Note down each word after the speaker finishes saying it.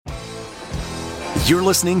You're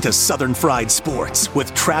listening to Southern Fried Sports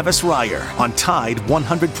with Travis Reier on Tide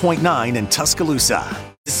 100.9 in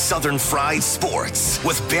Tuscaloosa. Southern Fried Sports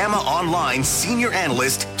with Bama Online senior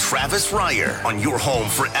analyst Travis Reier on your home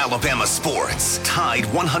for Alabama sports. Tide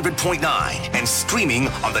 100.9 and streaming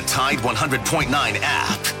on the Tide 100.9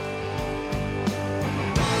 app.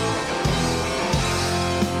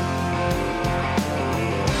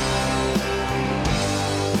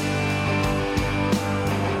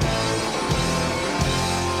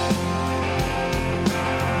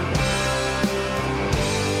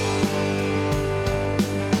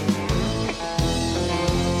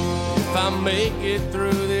 Make it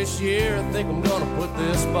through this year, I think I'm gonna put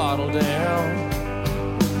this bottle down.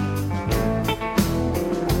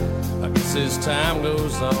 I guess as time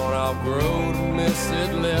goes on, I'll grow to miss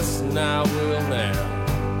it less than I will now.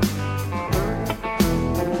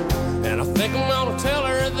 And I think I'm gonna tell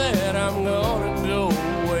her that I'm gonna go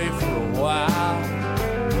away for a while,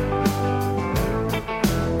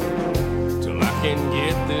 till I can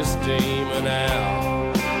get this demon out.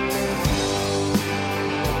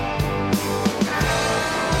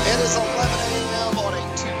 It is 11 a.m. on a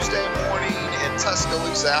Tuesday morning in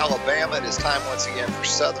Tuscaloosa, Alabama. It is time once again for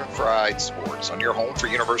Southern Fried Sports on your home for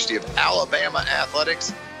University of Alabama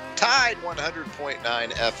Athletics. Tide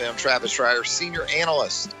 100.9 FM. Travis Reier, senior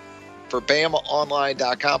analyst for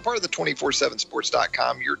BamaOnline.com, part of the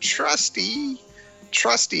 247sports.com, your trusty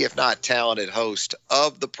if not talented host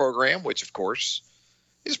of the program, which of course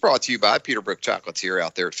is brought to you by Peterbrook Chocolatier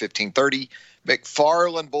out there at 1530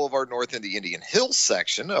 McFarland Boulevard North in the Indian Hills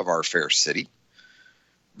section of our fair city.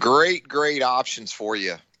 Great options for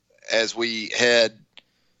you as we head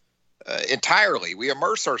we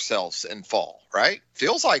immerse ourselves in fall, right?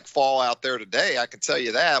 Feels like fall out there today. I can tell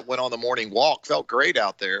you that. Went on the morning walk, felt great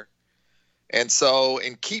out there. And so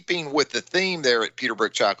in keeping with the theme there at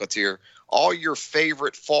Peterbrook Chocolatier, all your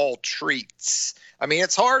favorite fall treats. I mean,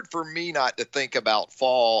 it's hard for me not to think about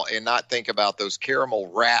fall and not think about those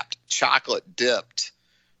caramel wrapped, chocolate dipped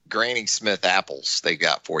Granny Smith apples they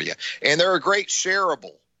got for you. And they're a great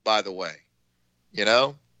shareable, by the way. You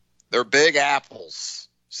know, they're big apples.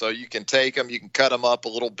 So you can take them, you can cut them up a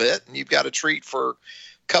little bit, and you've got a treat for a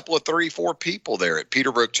couple of 3-4 people there at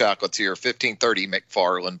Peterbrook Chocolatier, 1530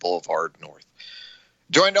 McFarland Boulevard North.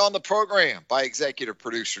 Joined on the program by executive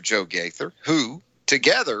producer Joe Gaither, who,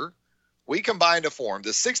 together, we combined to form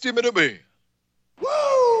the 60-minute man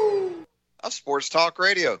of Sports Talk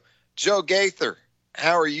Radio. Joe Gaither,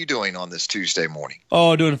 how are you doing on this Tuesday morning?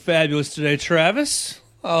 Oh, doing fabulous today, Travis.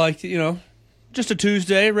 I like to, just a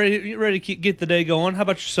Tuesday, ready to get the day going. How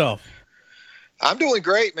about yourself? I'm doing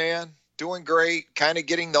great, man. Doing great. Kind of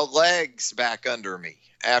getting the legs back under me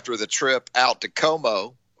after the trip out to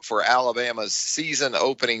Como for Alabama's season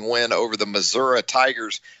opening win over the Missouri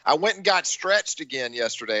Tigers. I went and got stretched again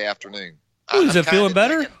yesterday afternoon. Is it feeling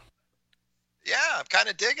better? Yeah, I'm kind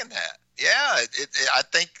of digging that. Yeah, I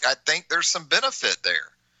think there's some benefit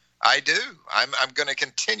there. I do. I'm going to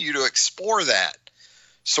continue to explore that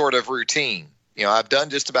sort of routine. I've done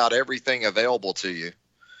just about everything available to you,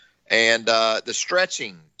 and the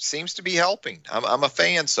stretching seems to be helping. I'm a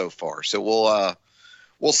fan so far, so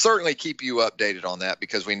we'll certainly keep you updated on that,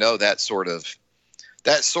 because we know that sort of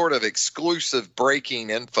exclusive breaking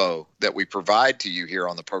info that we provide to you here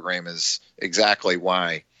on the program is exactly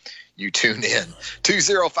why you tune in.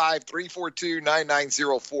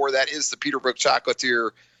 205-342-9904. That is the Peterbrook Chocolatier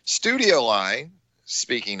studio line.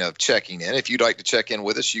 Speaking of checking in, if you'd like to check in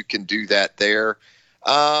with us, you can do that there.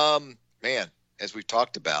 Man, as we've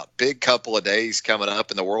talked about, big couple of days coming up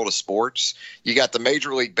in the world of sports. You got the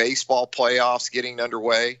Major League Baseball playoffs getting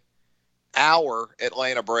underway. Our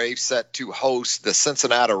Atlanta Braves set to host the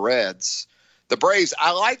Cincinnati Reds. The Braves,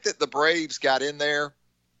 I like that the Braves got in there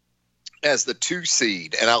as the 2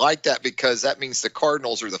 seed, and I like that because that means the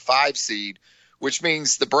Cardinals are the 5 seed, which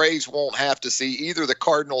means the Braves won't have to see either the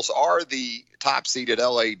Cardinals or the top-seeded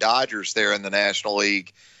LA Dodgers there in the National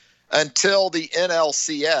League until the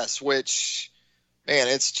NLCS, which, man,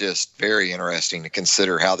 it's just very interesting to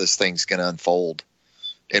consider how this thing's going to unfold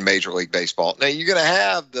in Major League Baseball. Now, you're going to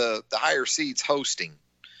have the higher seeds hosting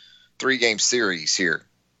 3-game series here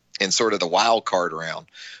in sort of the wild card round.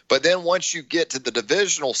 But then once you get to the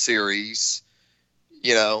divisional series,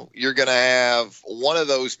 you're going to have one of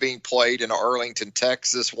those being played in Arlington,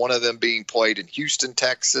 Texas, one of them being played in Houston,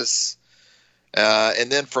 Texas.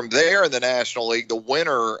 And then from there in the National League, the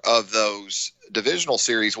winner of those divisional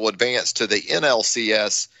series will advance to the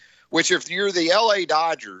NLCS, which if you're the LA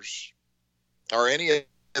Dodgers or any of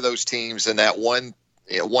those teams in that 1-8,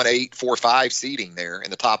 4-5 seeding there in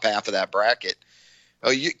the top half of that bracket,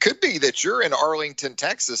 It could be that you're in Arlington,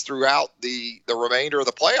 Texas throughout the remainder of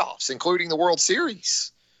the playoffs, including the World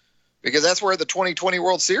Series, because that's where the 2020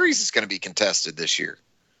 World Series is going to be contested this year,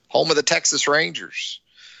 home of the Texas Rangers.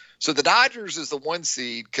 So the Dodgers, as the 1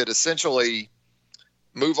 seed, could essentially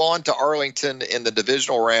move on to Arlington in the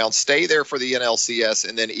divisional round, stay there for the NLCS,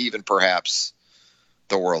 and then even perhaps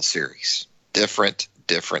the World Series. Different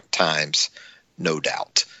times, no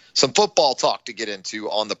doubt. Some football talk to get into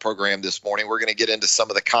on the program this morning. We're going to get into some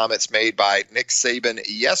of the comments made by Nick Saban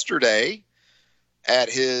yesterday at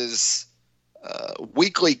his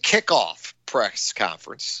weekly kickoff press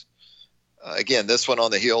conference. Again, this one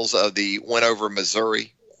on the heels of the win over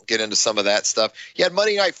Missouri. We'll get into some of that stuff. He had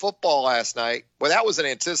Monday Night Football last night. Well, that was an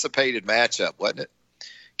anticipated matchup, wasn't it?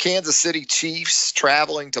 Kansas City Chiefs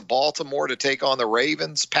traveling to Baltimore to take on the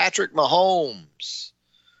Ravens. Patrick Mahomes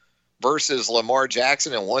versus Lamar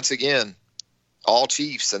Jackson, and once again, all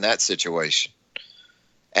Chiefs in that situation.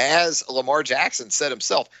 As Lamar Jackson said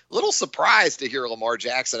himself, a little surprised to hear Lamar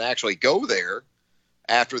Jackson actually go there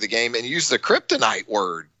after the game and use the kryptonite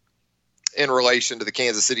word in relation to the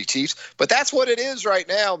Kansas City Chiefs. But that's what it is right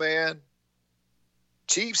now, man.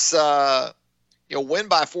 Chiefs, win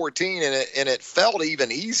by 14, and it felt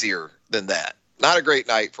even easier than that. Not a great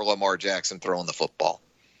night for Lamar Jackson throwing the football.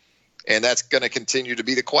 And that's going to continue to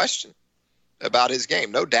be the question about his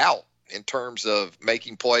game, no doubt, in terms of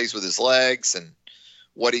making plays with his legs and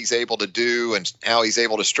what he's able to do and how he's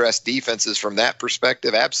able to stress defenses from that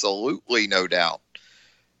perspective. Absolutely, no doubt.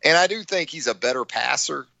 And I do think he's a better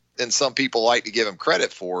passer than some people like to give him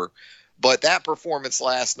credit for. But that performance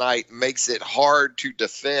last night makes it hard to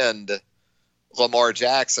defend Lamar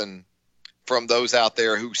Jackson from those out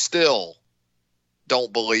there who still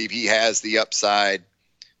don't believe he has the upside,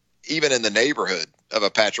 even in the neighborhood of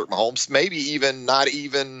a Patrick Mahomes, maybe even not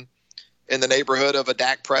even in the neighborhood of a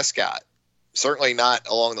Dak Prescott, certainly not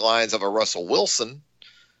along the lines of a Russell Wilson.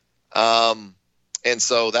 And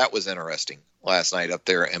so that was interesting last night up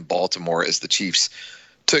there in Baltimore as the Chiefs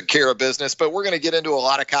took care of business. But we're going to get into a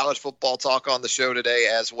lot of college football talk on the show today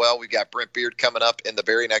as well. We've got Brent Beard coming up in the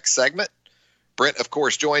very next segment. Brent, of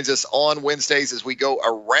course, joins us on Wednesdays as we go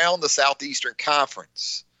around the Southeastern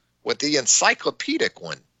Conference with the encyclopedic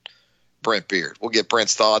one, Brent Beard. We'll get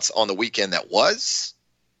Brent's thoughts on the weekend that was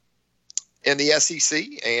in the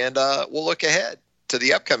SEC, and we'll look ahead to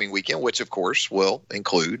the upcoming weekend, which, of course, will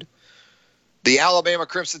include the Alabama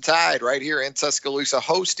Crimson Tide right here in Tuscaloosa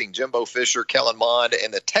hosting Jimbo Fisher, Kellen Mond,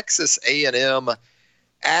 and the Texas A&M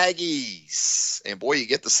Aggies. And, boy, you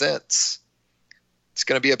get the sense it's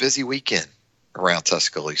going to be a busy weekend around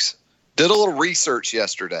Tuscaloosa. Did a little research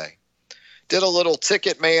yesterday. Did a little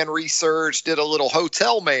ticket man research, did a little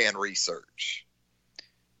hotel man research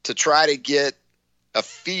to try to get a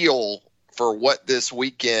feel for what this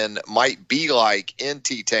weekend might be like in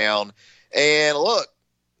T-Town. And look,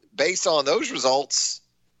 based on those results,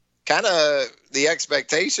 kind of the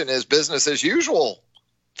expectation is business as usual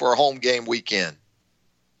for a home game weekend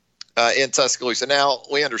in Tuscaloosa. Now,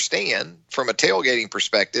 we understand from a tailgating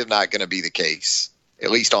perspective, not going to be the case,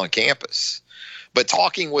 at least on campus. But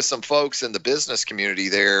talking with some folks in the business community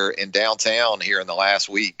there in downtown here in the last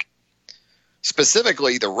week,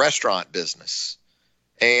 specifically the restaurant business.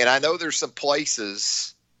 And I know there's some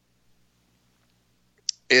places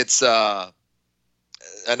I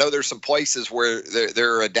know there's some places where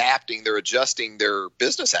they're adapting, they're adjusting their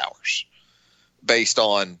business hours based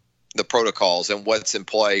on the protocols and what's in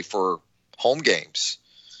play for home games.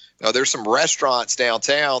 Now, there's some restaurants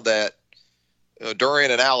downtown that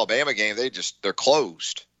during an Alabama game, they're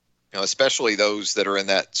closed, especially those that are in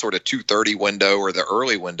that sort of 2:30 window or the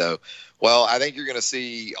early window. Well, I think you're going to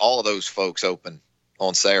see all of those folks open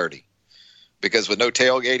on Saturday because with no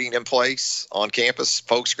tailgating in place on campus,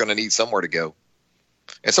 folks are going to need somewhere to go.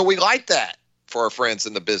 And so we like that for our friends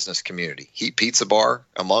in the business community. Heat Pizza Bar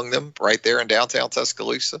among them right there in downtown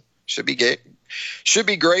Tuscaloosa. Should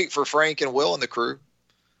be great for Frank and Will and the crew.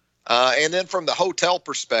 And then from the hotel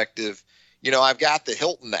perspective, I've got the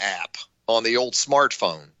Hilton app on the old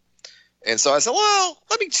smartphone. And so I said, well,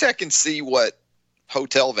 let me check and see what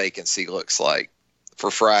hotel vacancy looks like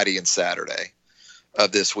for Friday and Saturday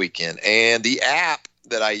of this weekend. And the app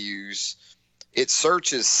that I use, it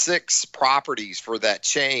searches 6 properties for that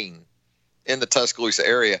chain in the Tuscaloosa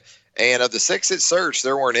area. And of the 6 it searched,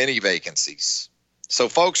 there weren't any vacancies. So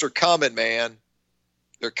folks are coming, man.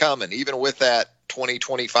 They're coming, even with that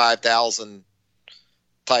 25,000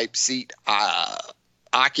 type seat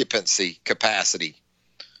occupancy capacity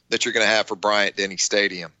that you're going to have for Bryant-Denny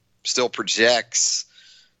Stadium. Still projects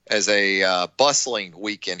as a bustling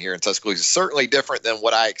weekend here in Tuscaloosa. Certainly different than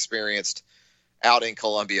what I experienced out in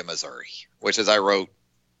Columbia, Missouri, which, as I wrote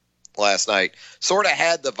last night, sort of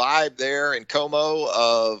had the vibe there in Como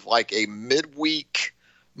of like a midweek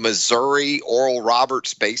Missouri Oral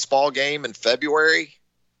Roberts baseball game in February.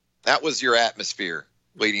 That was your atmosphere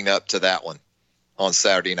leading up to that one on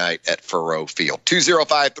Saturday night at Faurot Field.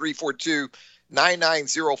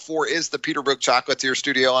 205-342-9904 is the Peterbrook Chocolatier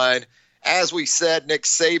studio line. As we said, Nick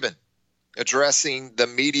Saban addressing the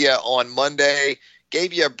media on Monday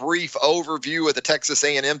gave you a brief overview of the Texas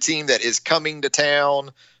A&M team that is coming to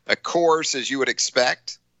town. Of course, as you would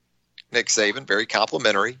expect, Nick Saban, very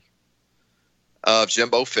complimentary of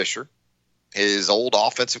Jimbo Fisher, his old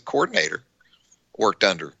offensive coordinator, worked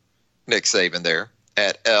under Nick Saban there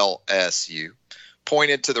at LSU.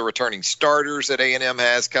 Pointed to the returning starters that A&M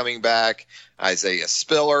has coming back, Isaiah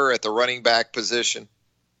Spiller at the running back position,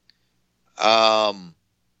 veteran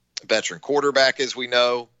quarterback, as we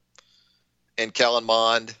know, and Kellen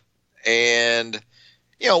Mond. And,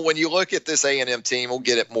 you know, when you look at this A&M team, we'll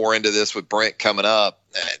get it more into this with Brent coming up.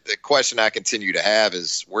 The question I continue to have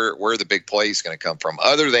is where the big play is going to come from,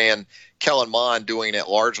 other than Kellen Mond doing it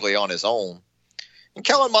largely on his own. And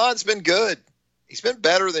Kellen Mond's been good. He's been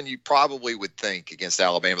better than you probably would think against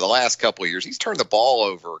Alabama the last couple of years. He's turned the ball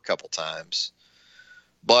over a couple times.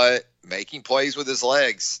 But making plays with his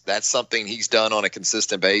legs, that's something he's done on a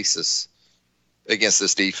consistent basis against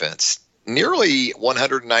this defense. Nearly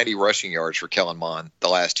 190 rushing yards for Kellen Mond the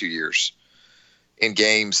last 2 years in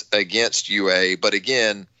games against UA. But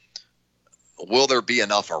again, will there be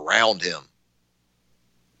enough around him?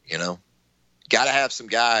 You know, got to have some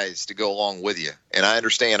guys to go along with you. And I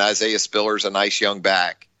understand Isaiah Spiller's a nice young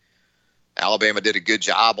back. Alabama did a good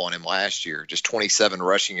job on him last year, just 27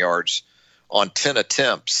 rushing yards on 10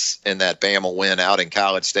 attempts in that Bama win out in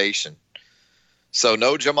College Station. So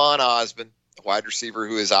no Jamon Osborne, wide receiver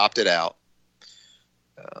who has opted out.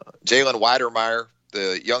 Jalen Weidermeyer,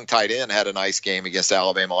 the young tight end, had a nice game against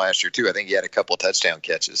Alabama last year too. I think he had a couple of touchdown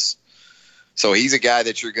catches. So he's a guy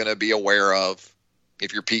that you're going to be aware of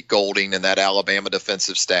if you're Pete Golding and that Alabama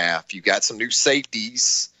defensive staff. You've got some new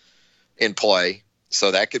safeties in play,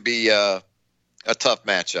 so that could be a tough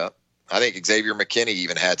matchup. I think Xavier McKinney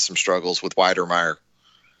even had some struggles with Weidermeyer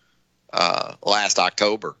last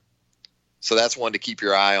October. So that's one to keep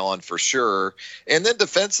your eye on for sure. And then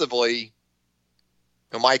defensively,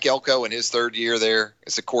 Mike Elko in his third year there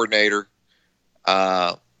as a coordinator,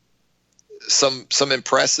 some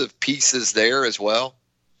impressive pieces there as well.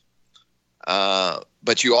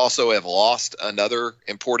 But you also have lost another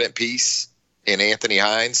important piece in Anthony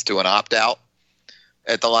Hines to an opt-out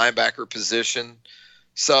at the linebacker position.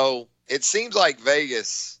 So it seems like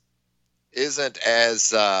Vegas isn't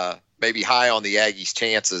as maybe high on the Aggies'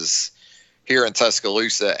 chances here in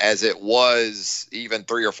Tuscaloosa as it was even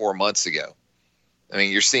 3 or 4 months ago. I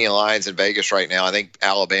mean, you're seeing lines in Vegas right now. I think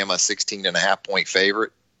Alabama 16.5-point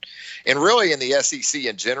favorite. And really in the SEC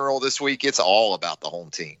in general this week, it's all about the home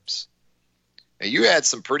teams. Now, you had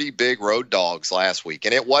some pretty big road dogs last week,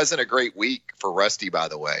 and it wasn't a great week for Rusty, by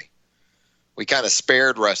the way. We kind of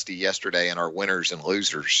spared Rusty yesterday in our winners and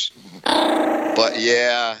losers. But,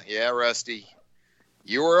 yeah, Rusty,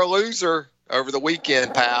 you were a loser over the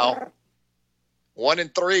weekend, pal.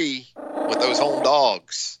 1-3 with those home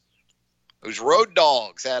dogs. Those road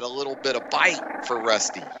dogs had a little bit of bite for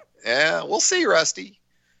Rusty. Yeah, we'll see, Rusty.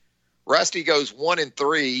 Rusty goes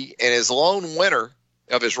 1-3, and his lone winner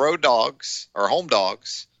of his road dogs, or home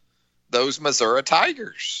dogs, those Missouri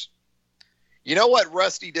Tigers. You know what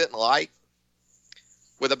Rusty didn't like?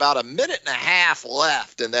 With about a minute and a half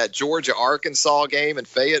left in that Georgia-Arkansas game in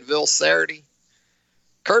Fayetteville Saturday,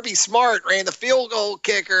 Kirby Smart ran the field goal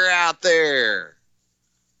kicker out there.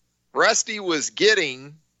 Rusty was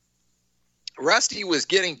getting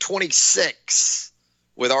 26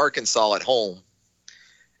 with Arkansas at home.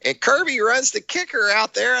 And Kirby runs the kicker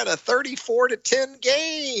out there in a 34-10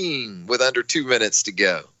 game with under 2 minutes to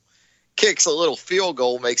go. Kicks a little field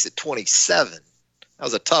goal, makes it 27. That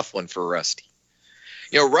was a tough one for Rusty.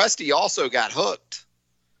 You know, Rusty also got hooked.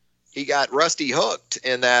 He got Rusty hooked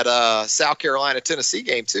in that South Carolina-Tennessee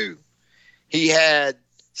game, too. He had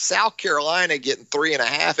South Carolina getting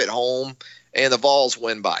 3.5 at home, and the Vols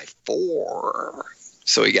win by 4.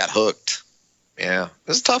 So he got hooked. Yeah,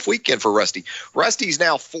 this is a tough weekend for Rusty. Rusty's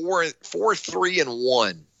now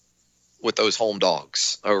 4-3-1 with those home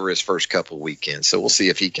dogs over his first couple of weekends. So we'll see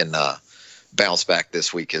if he can bounce back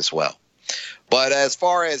this week as well. But as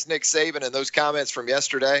far as Nick Saban and those comments from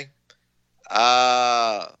yesterday, he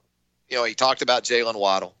talked about Jalen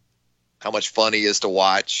Waddle, how much fun he is to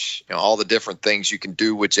watch, all the different things you can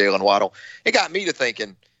do with Jalen Waddle. It got me to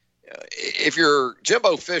thinking, if you're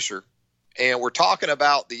Jimbo Fisher And we're talking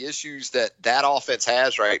about the issues that offense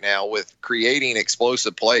has right now with creating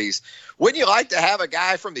explosive plays. Wouldn't you like to have a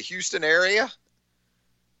guy from the Houston area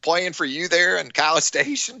playing for you there in College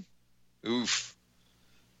Station? Oof.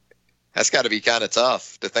 That's got to be kind of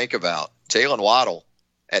tough to think about. Jalen Waddle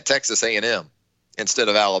at Texas A&M instead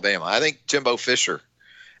of Alabama. I think Jimbo Fisher.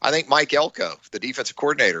 I think Mike Elko, the defensive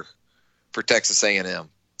coordinator for Texas A&M.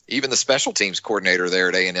 Even the special teams coordinator there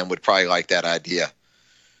at A&M would probably like that idea.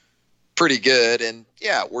 Pretty good. And,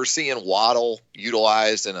 yeah, we're seeing Waddle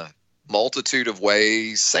utilized in a multitude of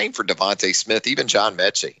ways. Same for Devontae Smith, even John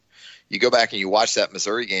Mechie. You go back and you watch that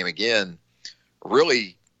Missouri game again,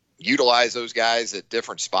 really utilize those guys at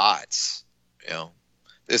different spots. You know,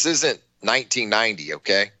 this isn't 1990,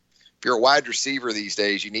 okay? If you're a wide receiver these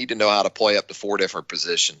days, you need to know how to play up to 4 different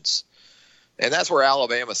positions. And that's where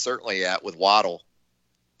Alabama's certainly at with Waddle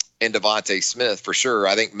and Devontae Smith for sure.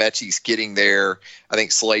 I think Mechie's getting there. I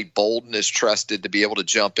think Slade Bolden is trusted to be able to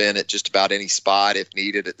jump in at just about any spot if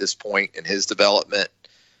needed at this point in his development.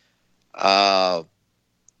 But,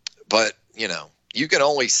 you know, you can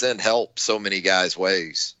only send help so many guys'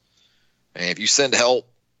 ways. And if you send help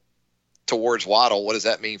towards Waddle, what does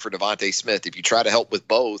that mean for Devontae Smith? If you try to help with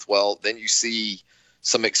both, well, then you see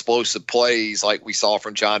some explosive plays like we saw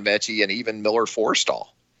from John Mechie and even Miller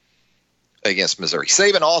Forrestall against Missouri.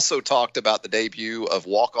 Saban also talked about the debut of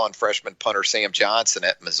walk-on freshman punter Sam Johnson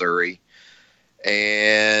at Missouri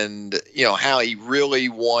and, you know, how he really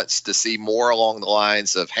wants to see more along the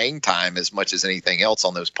lines of hang time as much as anything else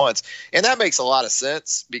on those punts. And that makes a lot of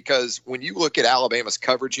sense because when you look at Alabama's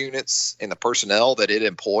coverage units and the personnel that it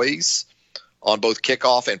employs on both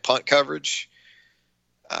kickoff and punt coverage,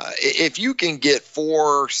 if you can get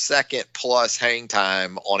 4-second plus hang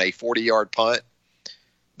time on a 40-yard punt,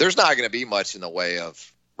 there's not going to be much in the way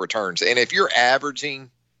of returns. And if you're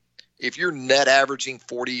net averaging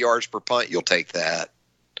 40 yards per punt, you'll take that.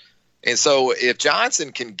 And so if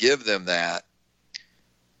Johnson can give them that,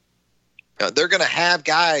 they're going to have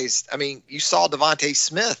guys. I mean, you saw Devontae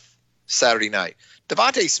Smith Saturday night.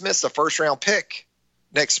 Devontae Smith's a first-round pick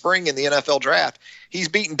next spring in the NFL draft. He's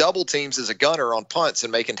beating double teams as a gunner on punts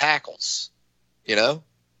and making tackles. You know?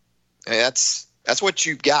 And that's what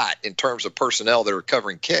you've got in terms of personnel that are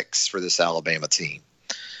covering kicks for this Alabama team.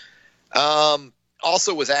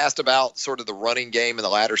 Also was asked about sort of the running game in the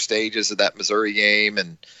latter stages of that Missouri game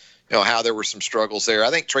and, you know, how there were some struggles there.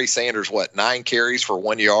 I think Trey Sanders, 9 carries for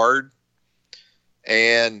 1 yard?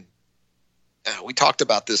 And we talked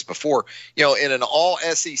about this before. You know, in an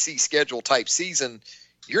all-SEC schedule type season,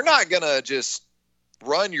 you're not going to just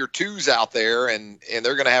run your twos out there and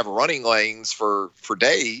they're going to have running lanes for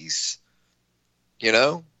days. You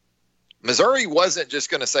know, Missouri wasn't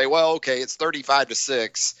just going to say, well, okay, it's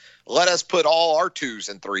 35-6. Let us put all our 2s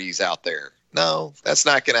and 3s out there. No, that's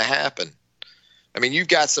not going to happen. I mean, you've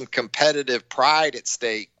got some competitive pride at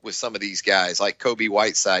stake with some of these guys like Kobe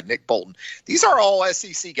Whiteside, Nick Bolton. These are all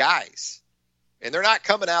SEC guys, and they're not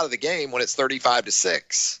coming out of the game when it's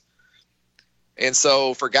 35-6. And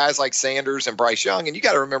so for guys like Sanders and Bryce Young, and you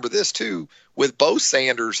got to remember this too, with both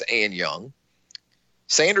Sanders and Young,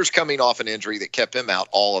 Sanders coming off an injury that kept him out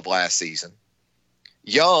all of last season.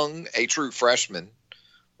 Young, a true freshman.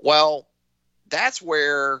 Well, that's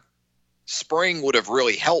where spring would have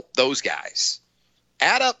really helped those guys.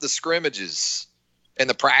 Add up the scrimmages and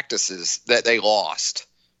the practices that they lost.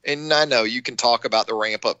 And I know you can talk about the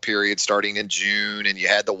ramp-up period starting in June, and you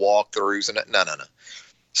had the walkthroughs. And no.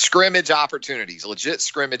 Scrimmage opportunities, legit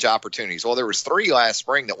scrimmage opportunities. Well, there was 3 last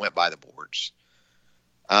spring that went by the boards.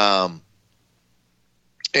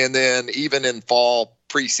 And then even in fall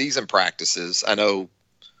preseason practices, I know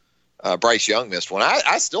Bryce Young missed one.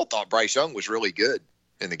 I still thought Bryce Young was really good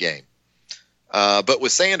in the game. But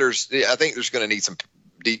with Sanders, I think there's going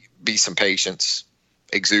to be some patience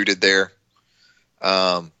exuded there.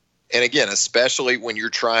 And again, especially when you're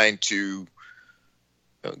trying to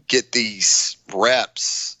get these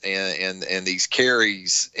reps and these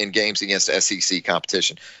carries in games against SEC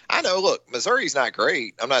competition. I know, look, Missouri's not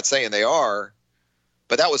great. I'm not saying they are.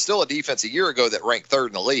 But that was still a defense a year ago that ranked 3rd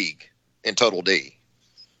in the league in total D.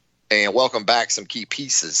 And welcome back some key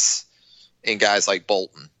pieces in guys like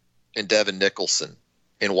Bolton and Devin Nicholson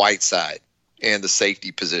and Whiteside and the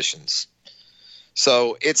safety positions.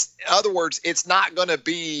 So in other words, it's not going to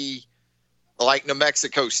be like New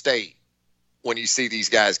Mexico State when you see these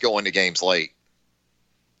guys go into games late.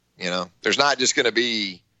 You know, there's not just going to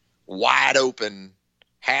be wide open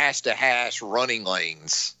hash-to-hash running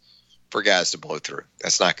lanes for guys to blow through.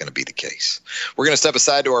 That's not going to be the case. We're going to step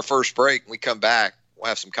aside to our first break. When we come back, we'll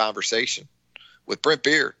have some conversation with Brent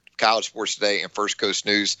Beard, College Sports Today and First Coast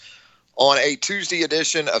News. on a Tuesday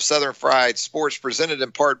edition of Southern Fried Sports, presented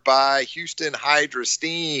in part by Houston Hydro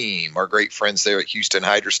Steam, our great friends there at Houston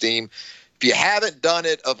Hydro Steam. If you haven't done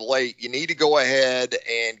it of late, you need to go ahead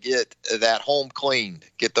and get that home cleaned.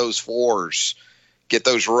 Get those floors, get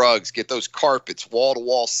those rugs, get those carpets,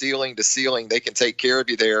 wall-to-wall, ceiling-to-ceiling. They can take care of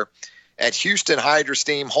you there at Houston Hydro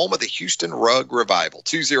Steam, home of the Houston Rug Revival.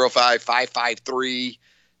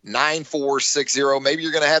 205-553-9460. Maybe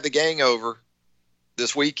you're going to have the gang over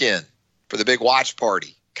this weekend for the big watch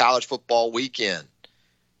party, college football weekend.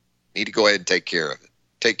 Need to go ahead and take care of it.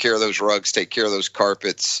 Take care of those rugs, take care of those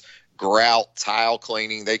carpets, grout, tile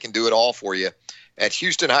cleaning. They can do it all for you at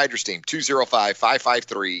Houston Hydro Steam,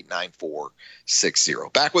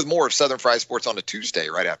 205-553-9460. Back with more of Southern Fried Sports on a Tuesday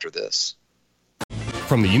right after this.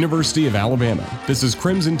 From the University of Alabama, this is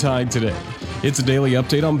Crimson Tide Today. It's a daily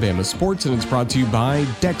update on Bama sports, and it's brought to you by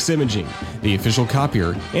Dex Imaging, the official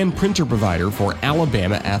copier and printer provider for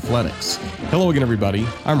Alabama Athletics. Hello again, everybody.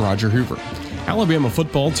 I'm Roger Hoover. Alabama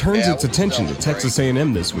football turns its attention to Texas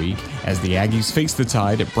A&M this week as the Aggies face the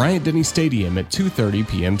Tide at Bryant-Denny Stadium at 2:30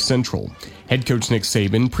 p.m. Central. Head coach Nick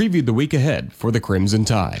Saban previewed the week ahead for the Crimson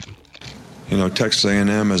Tide. Texas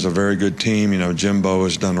A&M is a very good team. Jimbo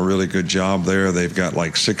has done a really good job there. They've got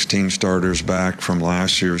like 16 starters back from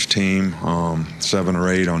last year's team, 7 or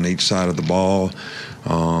 8 on each side of the ball.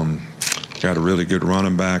 Got a really good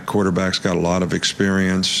running back. Quarterback's got a lot of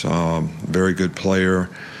experience, very good player.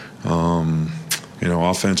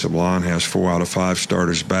 Offensive line has 4 out of 5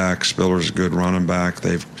 starters back. Spiller's a good running back.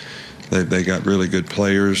 They got really good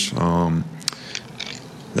players.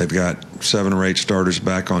 They've got 7 or 8 starters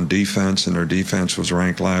back on defense, and their defense was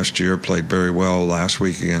ranked last year, played very well last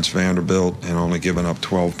week against Vanderbilt, and only given up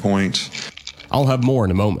 12 points. I'll have more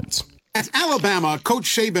in a moment. At Alabama, Coach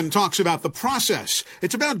Saban talks about the process.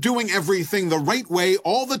 It's about doing everything the right way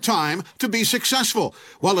all the time to be successful.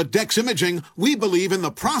 While at Dex Imaging, we believe in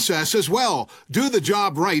the process as well. Do the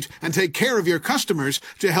job right and take care of your customers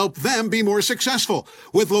to help them be more successful.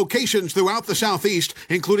 With locations throughout the Southeast,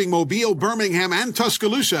 including Mobile, Birmingham, and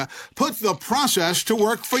Tuscaloosa, put the process to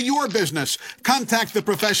work for your business. Contact the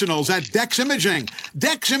professionals at Dex Imaging.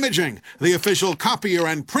 Dex Imaging, the official copier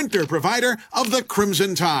and printer provider of the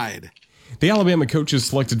Crimson Tide. The Alabama coaches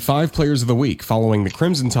selected 5 players of the week following the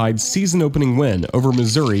Crimson Tide's season-opening win over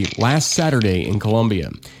Missouri last Saturday in Columbia.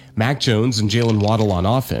 Mac Jones and Jalen Waddle on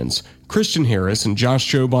offense, Christian Harris and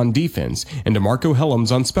Josh Jobe on defense, and DeMarco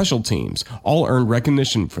Hellams on special teams all earned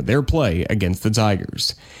recognition for their play against the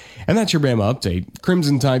Tigers. And that's your Bama Update.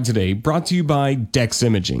 Crimson Tide Today, brought to you by Dex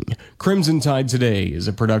Imaging. Crimson Tide Today is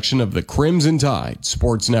a production of the Crimson Tide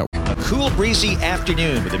Sports Network. A cool, breezy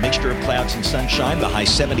afternoon with a mixture of clouds and sunshine, the high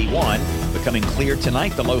 71. Becoming clear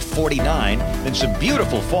tonight, the low 49. Then some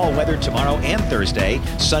beautiful fall weather tomorrow and Thursday.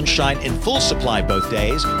 Sunshine in full supply both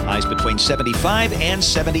days. Highs between 75 and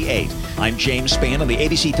 78. I'm James Spann on the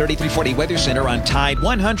ABC 3340 Weather Center on Tide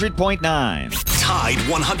 100.9. Tide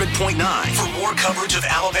 100.9. For more coverage of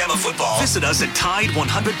Alabama football, visit us at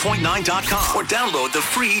Tide100.9.com or download the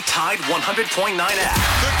free Tide 100.9 app.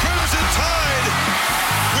 The Crimson Tide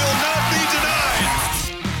will not be denied.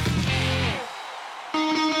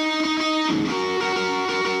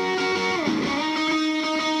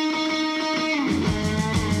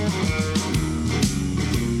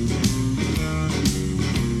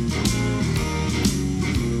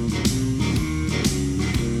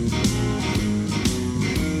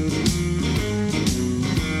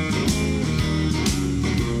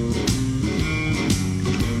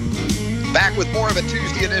 Back with more of a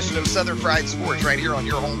Tuesday edition of Southern Fried Sports right here on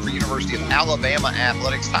your home for University of Alabama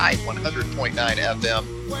Athletics, Tide 100.9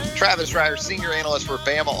 FM. Travis Reier, senior analyst for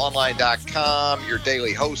BamaOnline.com, your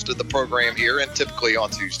daily host of the program here, and typically on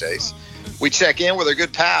Tuesdays. We check in with our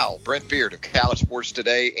good pal, Brent Beard of College Sports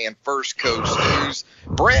Today and First Coast News.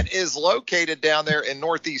 Brent is located down there in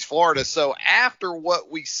Northeast Florida, so after what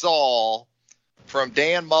we saw from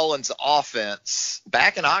Dan Mullen's offense,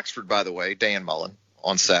 back in Oxford, by the way, Dan Mullen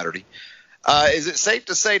on Saturday, is it safe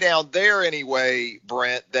to say down there anyway,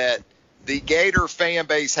 Brent, that the Gator fan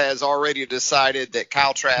base has already decided that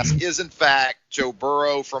Kyle Trask is in fact Joe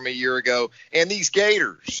Burrow from a year ago, and these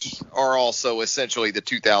Gators are also essentially the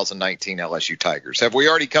 2019 LSU Tigers? Have we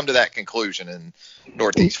already come to that conclusion in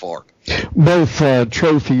Northeast Florida? Both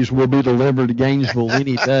trophies will be delivered to Gainesville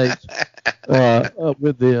any day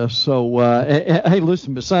with this. So, hey,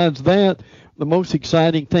 listen, besides that, the most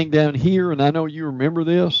exciting thing down here, and I know you remember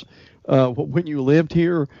this, when you lived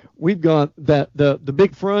here, we've got the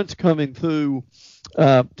big fronts coming through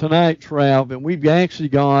tonight, Trav, and we've actually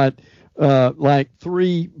got like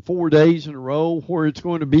 3-4 days in a row where it's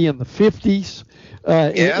going to be in the 50s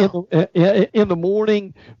in the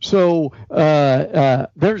morning. So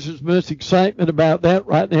there's as much excitement about that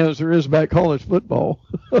right now as there is about college football.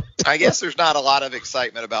 I guess there's not a lot of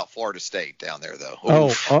excitement about Florida State down there, though.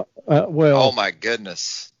 Oh my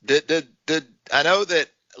goodness. Did I know that?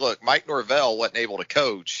 Look, Mike Norvell wasn't able to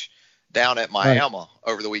coach down at Miami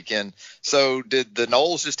over the weekend. So did the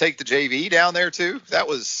Noles just take the JV down there too? That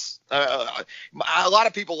was a lot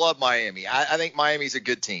of people love Miami. I think Miami's a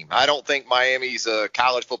good team. I don't think Miami's a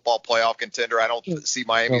college football playoff contender. I don't see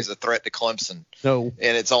Miami as a threat to Clemson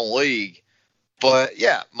in its own league. But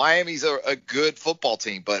yeah, Miami's a good football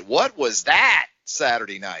team. But what was that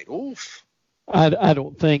Saturday night? Oof. I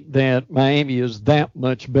don't think that Miami is that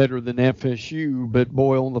much better than FSU, but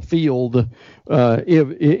boy, on the field,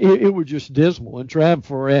 it was just dismal. And Trav,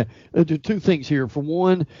 for two things here. For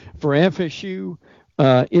one, for FSU,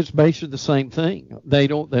 it's basically the same thing. They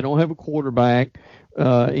don't have a quarterback,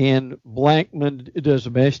 and Blackman does the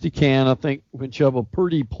best he can. I think when Chubba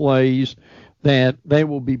Purdy plays, that they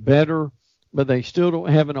will be better, but they still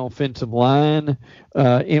don't have an offensive line.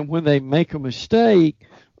 And when they make a mistake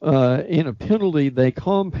in a penalty, they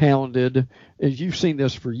compounded, as you've seen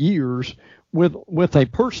this for years, with a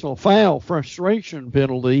personal foul frustration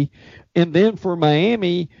penalty. And then for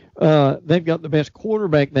Miami, they've got the best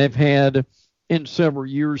quarterback they've had in several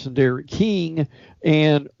years in Derek King,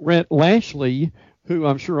 and Rhett Lashley, who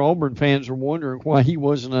I'm sure Auburn fans are wondering why he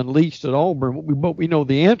wasn't unleashed at Auburn, but we know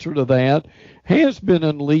the answer to that, has been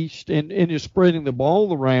unleashed and is spreading the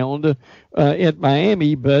ball around at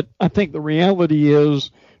Miami. But I think the reality is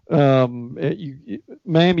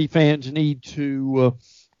Miami fans need to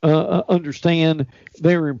understand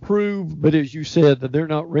they're improved, but as you said, that they're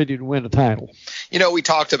not ready to win a title. You know, we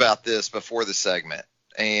talked about this before the segment,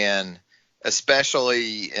 and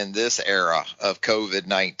especially in this era of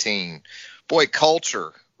COVID-19, boy,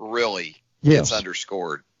 culture really gets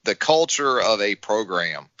underscored. The culture of a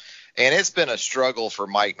program. And it's been a struggle for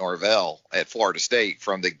Mike Norvell at Florida State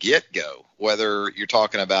from the get-go, whether you're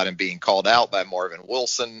talking about him being called out by Marvin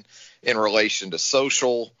Wilson in relation to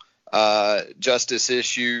social justice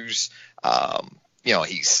issues.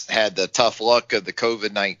 He's had the tough luck of the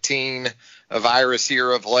COVID-19 virus here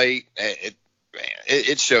of late.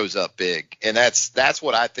 It shows up big. And that's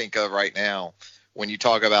what I think of right now when you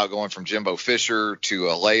talk about going from Jimbo Fisher to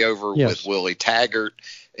a layover with Willie Taggart,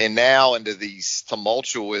 and now into these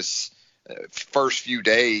tumultuous first few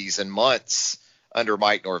days and months under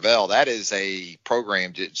Mike Norvell. That is a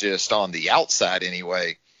program that just on the outside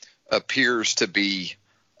anyway appears to be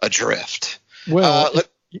adrift. Well,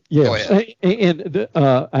 yes,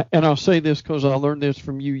 and I'll say this because I learned this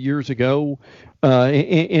from you years ago,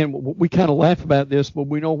 and we kind of laugh about this, but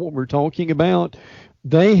we know what we're talking about.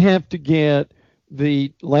 They have to get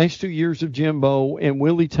the last 2 years of Jimbo and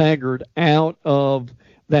Willie Taggart out of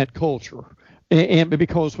that culture. And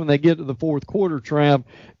because when they get to the fourth quarter, Trav,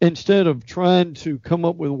 instead of trying to come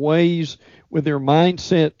up with ways with their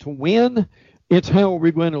mindset to win, it's how are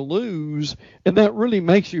we going to lose? And that really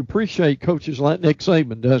makes you appreciate coaches like Nick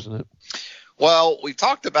Saban, doesn't it? Well, we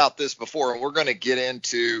talked about this before, and we're going to get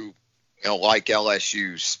into, like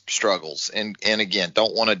LSU's struggles. And again,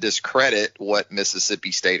 don't want to discredit what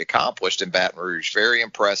Mississippi State accomplished in Baton Rouge. Very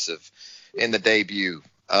impressive in the debut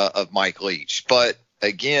of Mike Leach. But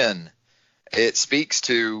again, it speaks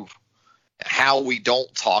to how we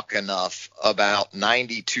don't talk enough about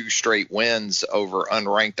 92 straight wins over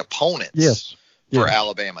unranked opponents for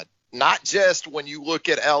Alabama. Not just when you look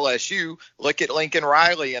at LSU, look at Lincoln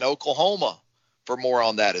Riley in Oklahoma for more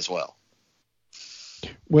on that as well.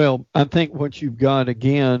 Well, I think what you've got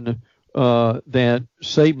again that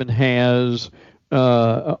Saban has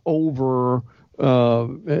over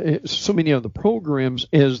so many of the programs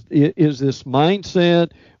is this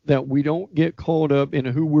mindset that we don't get caught up in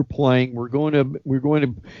who we're playing. We're going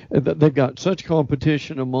to. They've got such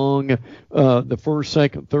competition among the first,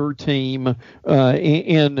 second, third team,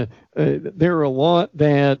 and there are a lot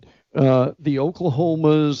that the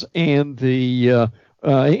Oklahomas and the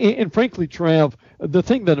and frankly, Trav, the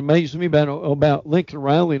thing that amazes me about Lincoln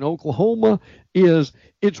Riley in Oklahoma is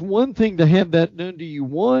it's one thing to have that done to you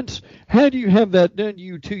once. How do you have that done to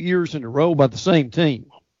you 2 years in a row by the same team?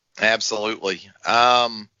 Absolutely.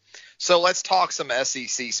 So let's talk some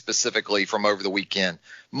SEC specifically from over the weekend.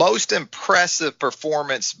 Most impressive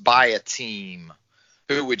performance by a team.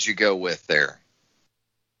 Who would you go with there?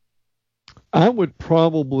 I would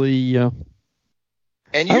probably. And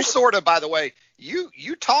you sort of, by the way,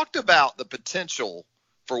 you talked about the potential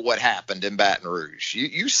for what happened in Baton Rouge.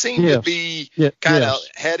 You seem to be kind of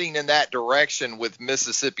heading in that direction with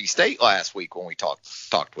Mississippi State last week when we talked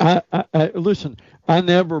with you. Listen, I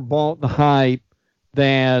never bought the hype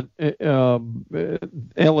that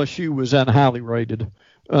LSU was that highly rated.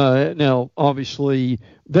 Now, obviously,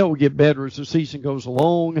 they'll get better as the season goes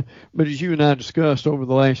along, but as you and I discussed over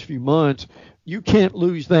the last few months, you can't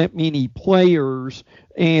lose that many players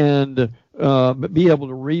and be able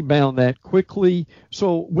to rebound that quickly.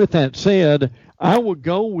 So with that said, I would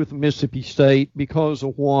go with Mississippi State because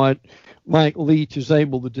of what Mike Leach is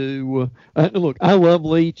able to do. Look, I love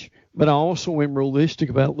Leach, but I also am realistic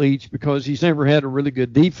about Leach because he's never had a really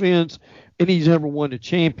good defense and he's never won a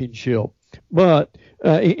championship. But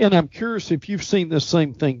and I'm curious if you've seen this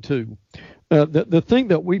same thing too. The thing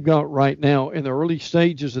that we've got right now in the early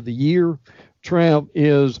stages of the year, Trav,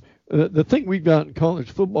 is the thing we've got in college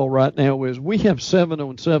football right now is we have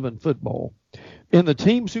 7-on-7 football. And the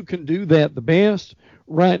teams who can do that the best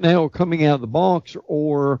right now are coming out of the box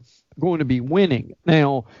or going to be winning.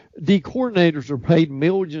 Now, D coordinators are paid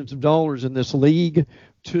millions of dollars in this league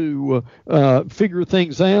to figure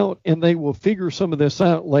things out, and they will figure some of this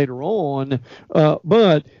out later on.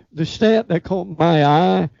 But the stat that caught my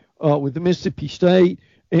eye with the Mississippi State,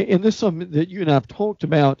 and this is something that you and I have talked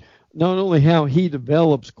about, not only how he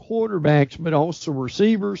develops quarterbacks, but also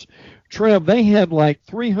receivers. Trev, they had like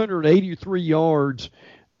 383 yards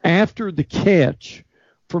after the catch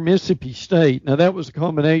for Mississippi State. Now, that was a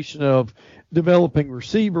combination of developing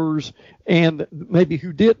receivers and maybe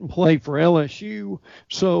who didn't play for LSU.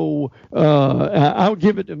 So I'll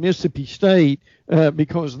give it to Mississippi State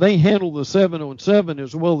because they handled the 7-on-7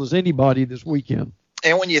 as well as anybody this weekend.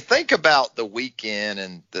 And when you think about the weekend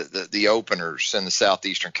and the openers in the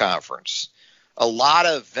Southeastern Conference, a lot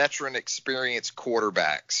of veteran experienced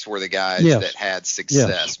quarterbacks were the guys that had success.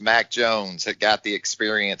 Yes. Mac Jones had got the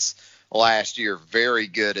experience last year, very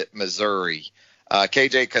good at Missouri.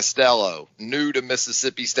 KJ Costello, new to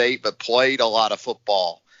Mississippi State, but played a lot of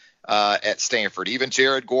football at Stanford. Even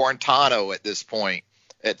Jared Guarantano at this point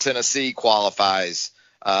at Tennessee qualifies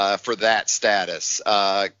for that status.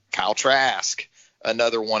 Kyle Trask,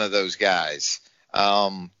 another one of those guys.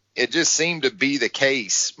 It just seemed to be the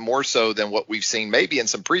case more so than what we've seen maybe in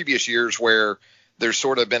some previous years where there's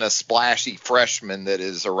sort of been a splashy freshman that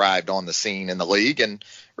has arrived on the scene in the league and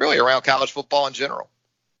really around college football in general.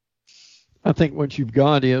 I think what you've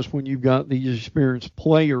got is when you've got these experienced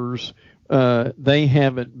players, they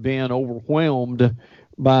haven't been overwhelmed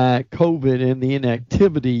by COVID and the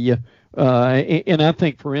inactivity. And I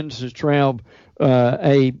think, for instance, Trav,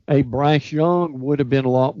 a Bryce Young would have been a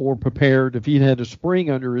lot more prepared if he'd had a spring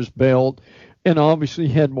under his belt and obviously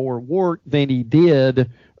had more work than he did.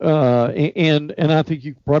 And I think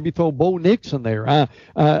you could probably throw Bo Nix in there.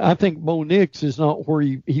 I think Bo Nix is not where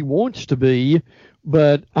he wants to be,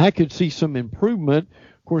 but I could see some improvement.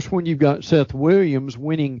 Of course, when you've got Seth Williams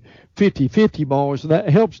winning 50-50 balls, that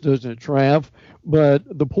helps, doesn't it, Trav? But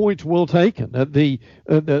the point's well taken.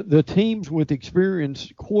 The teams with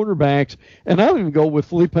experienced quarterbacks, and I would even go with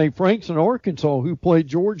Felipe Franks in Arkansas, who played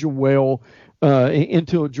Georgia well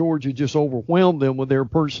until Georgia just overwhelmed them with their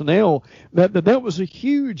personnel. That was a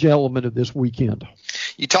huge element of this weekend.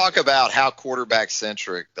 You talk about how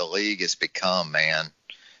quarterback-centric the league has become, man.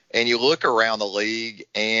 And you look around the league,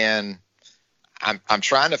 and I'm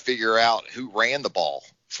trying to figure out who ran the ball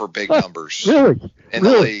for big numbers in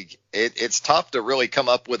the league. It's tough to really come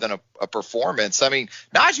up with a performance. I mean,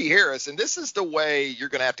 Najee Harris, and this is the way you're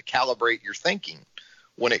going to have to calibrate your thinking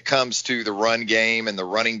when it comes to the run game and the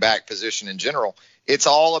running back position in general. It's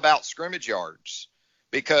all about scrimmage yards.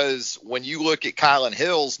 Because when you look at Kylan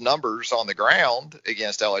Hill's numbers on the ground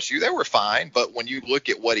against LSU, they were fine. But when you look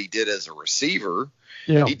at what he did as a receiver,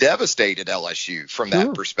 he devastated LSU from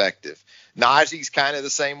that perspective. Najee's kind of the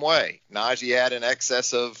same way. Najee had in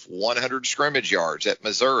excess of 100 scrimmage yards at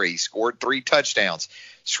Missouri, scored 3 touchdowns.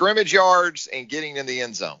 Scrimmage yards and getting in the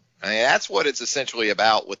end zone. I mean, that's what it's essentially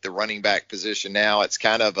about with the running back position now. It's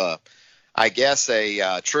kind of a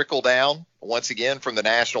trickle down once again from the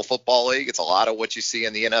National Football League. It's a lot of what you see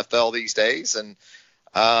in the NFL these days. And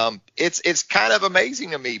it's kind of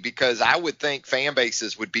amazing to me because I would think fan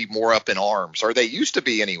bases would be more up in arms, or they used to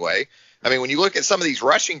be anyway. I mean, when you look at some of these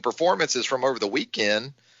rushing performances from over the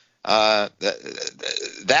weekend,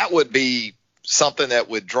 that would be something that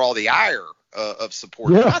would draw the ire of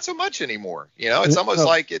support. Not so much anymore. It's almost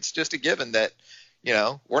like it's just a given that,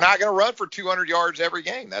 we're not going to run for 200 yards every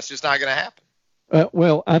game. That's just not going to happen.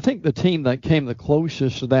 Well, I think the team that came the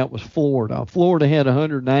closest to that was Florida. Florida had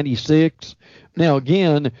 196. Now,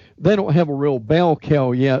 again, they don't have a real bell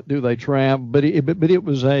cow yet, do they, Trav? But it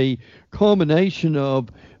was a combination of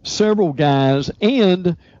several guys.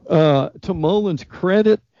 And to Mullen's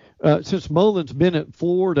credit, since Mullen's been at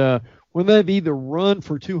Florida, when they've either run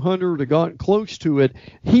for 200 or gotten close to it,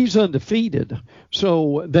 he's undefeated.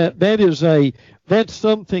 So that's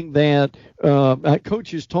something that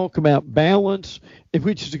coaches talk about balance,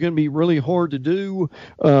 which is going to be really hard to do.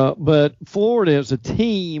 But Florida as a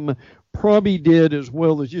team probably did as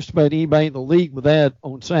well as just about anybody in the league with that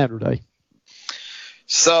on Saturday.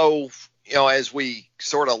 So, as we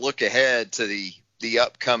sort of look ahead to the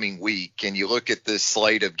upcoming week and you look at this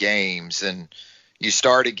slate of games and you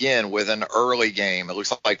start again with an early game. It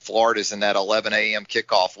looks like Florida's in that 11 a.m.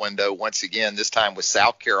 kickoff window once again, this time with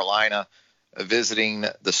South Carolina visiting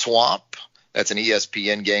the Swamp. That's an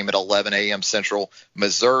ESPN game at 11 a.m. Central.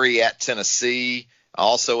 Missouri at Tennessee,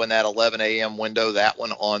 also in that 11 a.m. window, that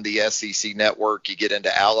one on the SEC Network. You get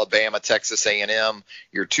into Alabama, Texas A&M,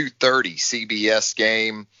 your 2:30 CBS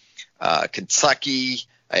game. Kentucky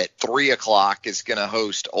at 3 o'clock is going to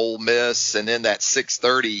host Ole Miss, and then that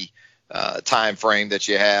 6:30 time frame that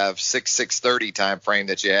you have, 6:30 time frame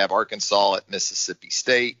that you have, Arkansas at Mississippi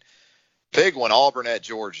State. Big one, Auburn at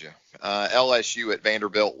Georgia, LSU at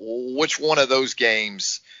Vanderbilt. Which one of those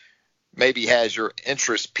games maybe has your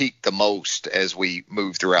interest peaked the most as we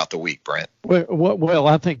move throughout the week, Brent? Well,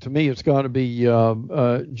 I think to me it's got to be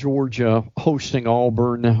Georgia hosting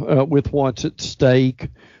Auburn with what's at stake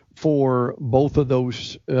for both of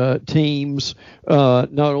those teams,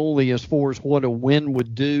 not only as far as what a win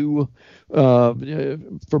would do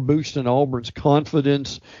for boosting Auburn's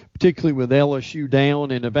confidence, particularly with LSU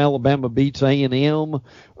down, and if Alabama beats A&M,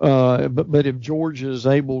 but if Georgia is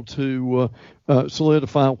able to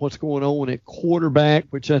solidify what's going on at quarterback,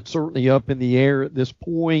 which that's certainly up in the air at this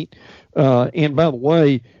point. And by the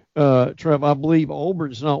way, Trev, I believe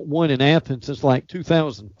Auburn's not won in Athens since like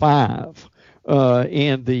 2005.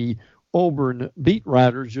 And the Auburn beat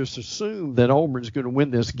writers just assume that Auburn's going to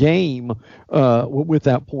win this game with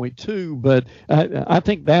that point too. But I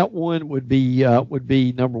think that one would be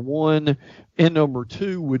number one, and number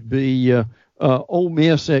two would be Ole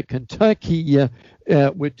Miss at Kentucky,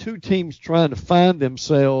 with two teams trying to find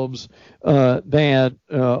themselves. That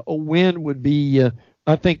a win would be,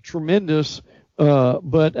 I think, tremendous,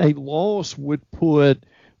 but a loss would put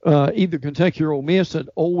either Kentucky or Ole Miss at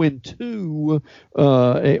 0-2,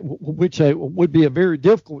 which would be a very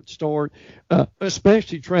difficult start,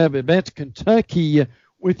 especially, Travis, that's Kentucky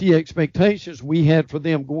with the expectations we had for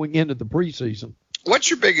them going into the preseason. What's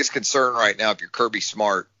your biggest concern right now if you're Kirby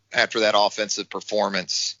Smart after that offensive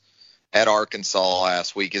performance at Arkansas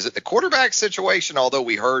last week? Is it the quarterback situation, although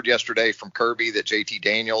we heard yesterday from Kirby that JT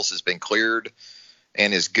Daniels has been cleared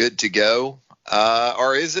and is good to go?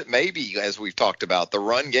 Or is it maybe, as we've talked about, the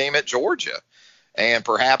run game at Georgia and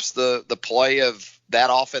perhaps the play of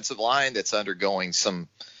that offensive line that's undergoing some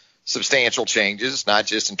substantial changes, not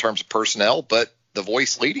just in terms of personnel, but the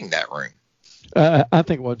voice leading that room? I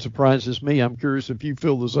think what surprises me, I'm curious if you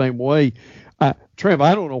feel the same way. Trev,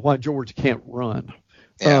 I don't know why Georgia can't run.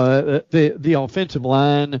 Yeah. The offensive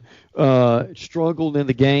line struggled in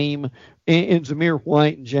the game, and Zamir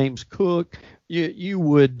White and James Cook, you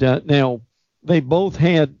would now – they both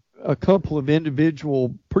had a couple of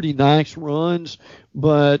individual pretty nice runs,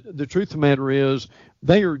 but the truth of the matter is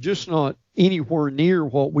they are just not anywhere near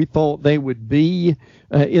what we thought they would be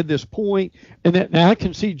at this point. And now I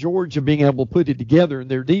can see Georgia being able to put it together,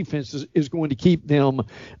 and their defense is going to keep them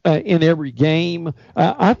in every game.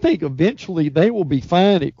 I think eventually they will be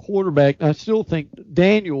fine at quarterback. I still think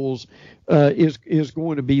Daniels is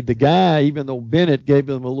going to be the guy, even though Bennett gave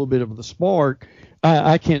them a little bit of the spark.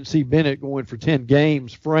 I can't see Bennett going for 10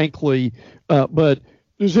 games, frankly. But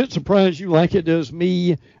does it surprise you like it does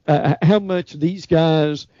me how much these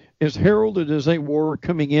guys, as heralded as they were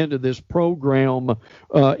coming into this program,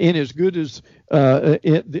 and as good as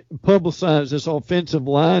it publicized this offensive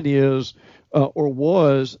line is or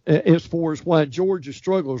was, as far as why Georgia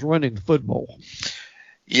struggles running the football?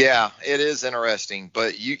 Yeah, it is interesting,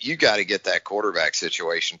 but you got to get that quarterback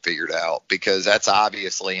situation figured out, because that's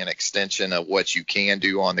obviously an extension of what you can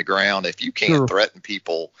do on the ground. If you can't threaten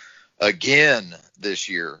people again this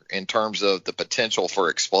year in terms of the potential for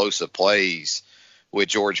explosive plays with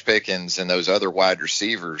George Pickens and those other wide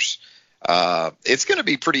receivers, it's going to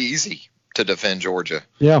be pretty easy to defend Georgia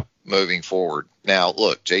moving forward. Now,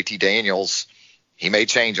 look, JT Daniels, he may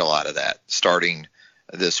change a lot of that starting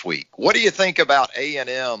this week. What do you think about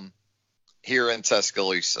A&M here in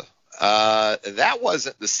Tuscaloosa? That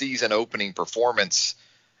wasn't the season opening performance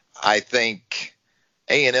I think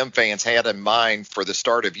A&M fans had in mind for the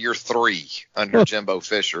start of year 3 under Jimbo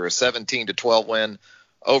Fisher, a 17-12 win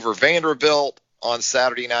over Vanderbilt on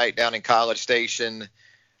Saturday night down in College Station.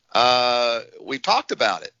 We've talked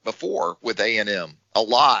about it before with A&M a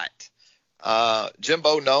lot.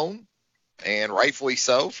 Jimbo known, and rightfully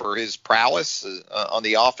so, for his prowess on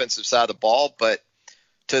the offensive side of the ball. But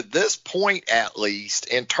to this point, at least,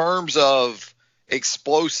 in terms of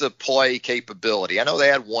explosive play capability, I know they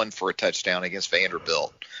had one for a touchdown against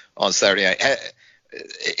Vanderbilt on Saturday night.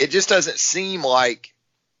 It just doesn't seem like,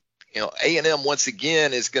 A&M once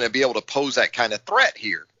again is going to be able to pose that kind of threat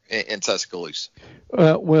here in Tuscaloosa.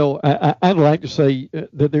 Well, I'd like to say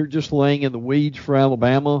that they're just laying in the weeds for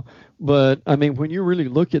Alabama. But, I mean, when you really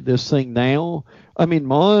look at this thing now, I mean,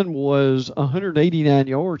 Mon was 189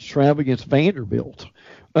 yards traveling against Vanderbilt.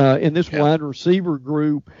 In this wide receiver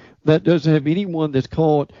group that doesn't have anyone that's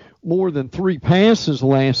caught more than 3 passes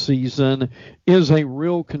last season is a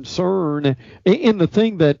real concern. And the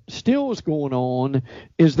thing that still is going on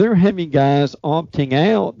is they're having guys opting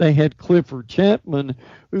out. They had Clifford Chapman,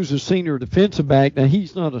 who's a senior defensive back. Now,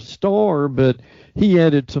 he's not a star, but he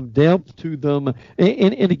added some depth to them.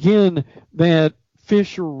 And again, that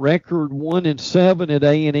Fisher record 1-7 at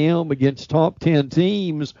A&M against top 10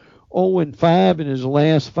 teams, 0-5 in his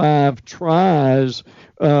last 5 tries.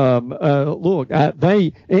 Look,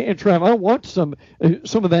 Trav, I watched some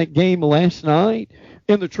of that game last night,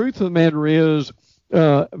 and the truth of the matter is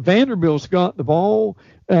Vanderbilt's got the ball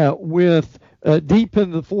with deep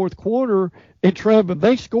in the fourth quarter, and Trav, if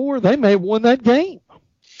they score, they may have won that game.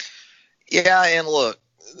 Yeah, and look,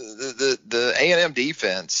 the A&M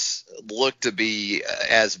defense looked to be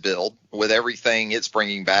as built with everything it's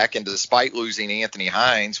bringing back, and despite losing Anthony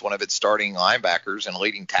Hines, one of its starting linebackers and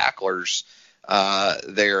leading tacklers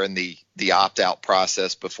there in the opt-out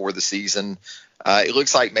process before the season, it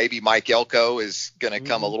looks like maybe Mike Elko is going to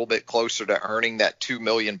come a little bit closer to earning that $2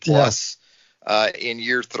 million plus in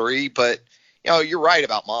year 3. But you're right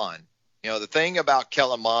about Mon. The thing about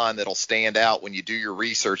Kellen Mond that'll stand out when you do your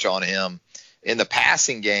research on him in the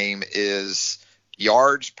passing game is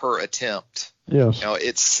yards per attempt. Yes.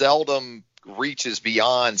 It seldom reaches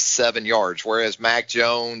beyond 7 yards, whereas Mac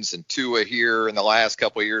Jones and Tua here in the last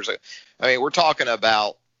couple of years, I mean, we're talking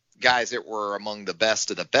about guys that were among the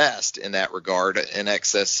best of the best in that regard, in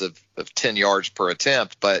excess of 10 yards per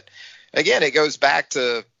attempt. But again, it goes back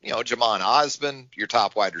to, Jamon Osmond, your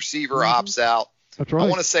top wide receiver, opts out. That's right. I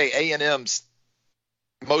want to say A&M's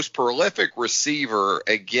most prolific receiver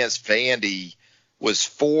against Vandy was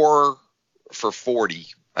 4 for 40.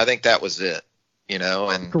 I think that was it,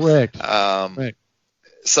 and correct. Correct.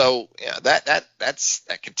 So that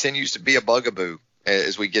continues to be a bugaboo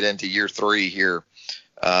as we get into year 3 here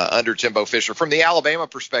under Jimbo Fisher. From the Alabama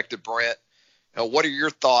perspective, Brent, what are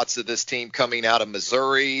your thoughts of this team coming out of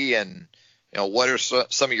Missouri, and what are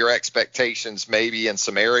some of your expectations maybe in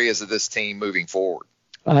some areas of this team moving forward?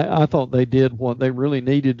 I thought they did what they really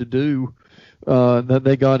needed to do. That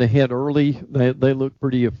they got ahead early. They looked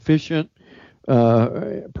pretty efficient,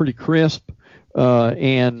 pretty crisp.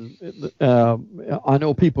 And I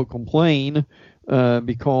know people complain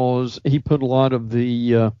because he put a lot of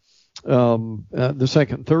the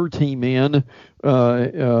second, third team in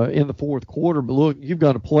the fourth quarter. But look, you've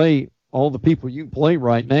got to play all the people you can play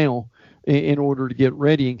right now in order to get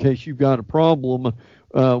ready in case you've got a problem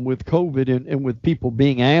with COVID and with people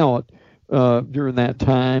being out during that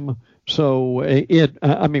time. So we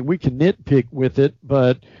can nitpick with it,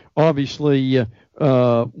 but obviously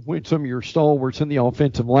when some of your stalwarts in the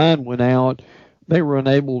offensive line went out, they were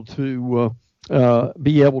unable to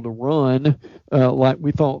be able to run like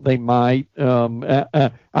we thought they might.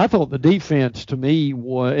 I thought the defense to me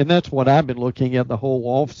was, and that's what I've been looking at the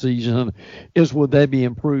whole offseason, is would they be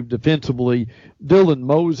improved defensively? Dylan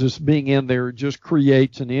Moses being in there just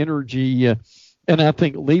creates an energy and I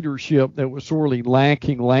think leadership that was sorely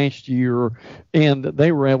lacking last year, and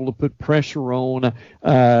they were able to put pressure on.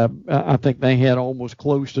 I think they had almost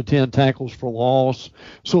close to 10 tackles for loss,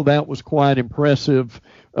 so that was quite impressive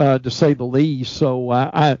to say the least. So,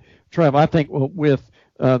 Trav, I think with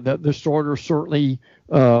the starters certainly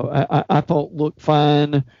I thought looked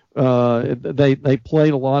fine. They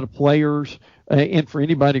played a lot of players, and for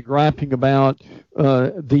anybody griping about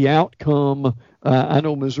the outcome, I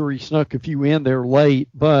know Missouri snuck a few in there late,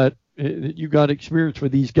 but you got experience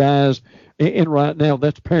with these guys, and right now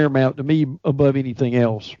that's paramount to me above anything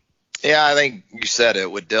else. Yeah, I think you said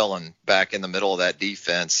it with Dylan back in the middle of that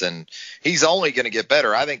defense, and he's only going to get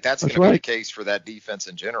better. I think that's going to be the case for that defense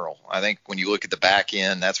in general. I think when you look at the back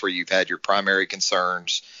end, that's where you've had your primary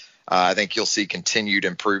concerns. I think you'll see continued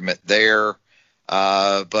improvement there.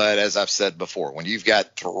 But as I've said before, when you've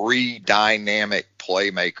got three dynamic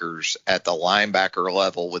playmakers at the linebacker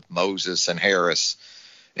level with Moses and Harris,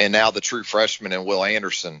 and now the true freshman and Will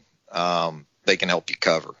Anderson, they can help you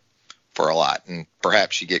cover for a lot. And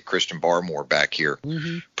perhaps you get Christian Barmore back here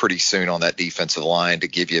pretty soon on that defensive line to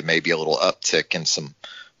give you maybe a little uptick in some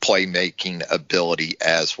playmaking ability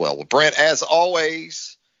as well. Well, Brent, as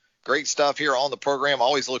always, great stuff here on the program.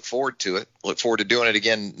 Always look forward to it. Look forward to doing it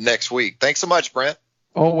again next week. Thanks so much, Brent.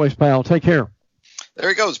 Always, pal. Take care. There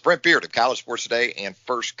he goes, Brent Beard of College Sports Today and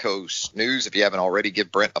First Coast News. If you haven't already,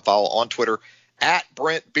 give Brent a follow on Twitter at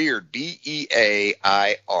Brent Beard, Beaird.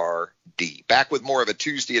 Back with more of a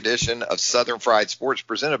Tuesday edition of Southern Fried Sports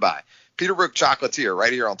presented by Peterbrook Chocolatier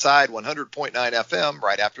right here on Tide 100.9 FM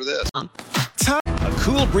right after this. A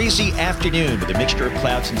cool, breezy afternoon with a mixture of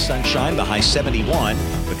clouds and sunshine, the high 71.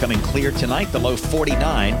 Becoming clear tonight, the low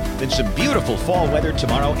 49. Then some beautiful fall weather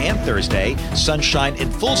tomorrow and Thursday. Sunshine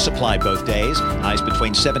in full supply both days. Highs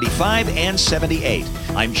between 75 and 78.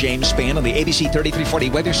 I'm James Spann on the ABC 3340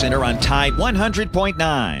 Weather Center on Tide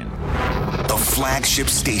 100.9. The flagship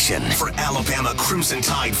station for Alabama Crimson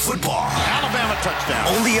Tide football. Alabama touchdown.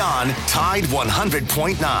 Only on Tide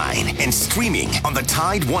 100.9 and streaming on the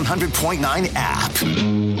Tide 100.9 app.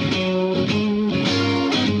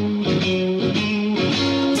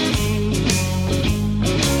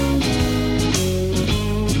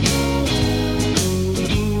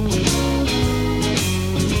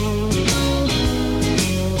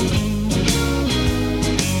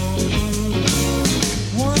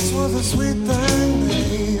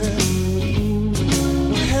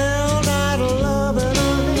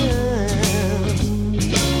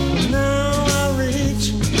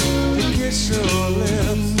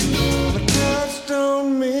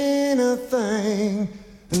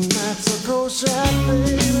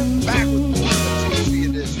 Back with more of the Tuesday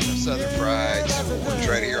edition of Southern Fried Sports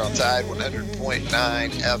right here on Tide 100.9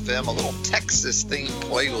 FM. A little Texas-themed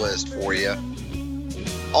playlist for you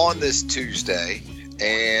on this Tuesday.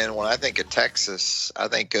 And when I think of Texas, I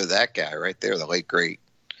think of that guy right there, the late, great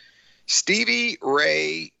Stevie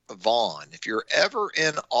Ray Vaughan. If you're ever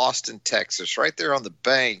in Austin, Texas, right there on the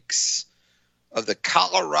banks of the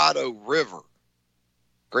Colorado River,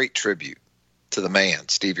 great tribute to the man,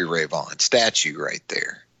 Stevie Ray Vaughan. Statue right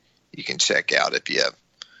there. You can check out if you have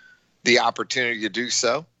the opportunity to do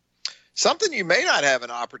so. Something you may not have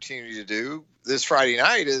an opportunity to do this Friday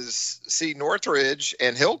night is see Northridge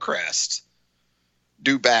and Hillcrest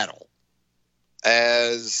do battle,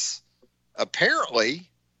 as apparently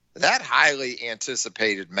that highly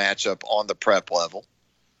anticipated matchup on the prep level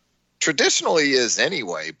traditionally is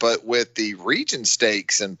anyway, but with the region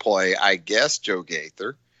stakes in play, I guess, Joe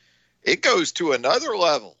Gaither, it goes to another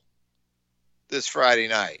level this Friday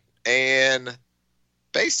night. And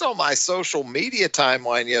based on my social media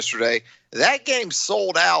timeline yesterday, that game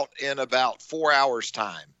sold out in about 4 hours'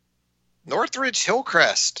 time. Northridge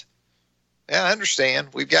Hillcrest. Yeah, I understand.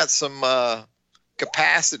 We've got some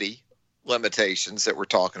capacity limitations that we're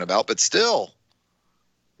talking about, but still,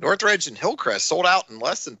 Northridge and Hillcrest sold out in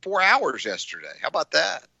less than 4 hours yesterday. How about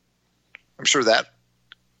that? I'm sure that,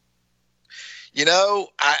 you know,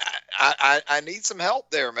 I need some help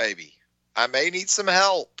there maybe. I may need some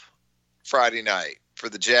help Friday night for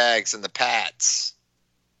the Jags and the Pats.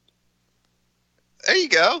 There you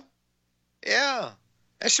go. Yeah,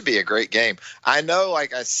 that should be a great game. I know,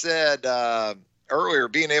 like I said earlier,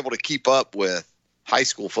 being able to keep up with high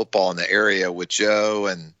school football in the area with Joe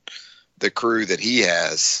and the crew that he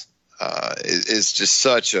has is just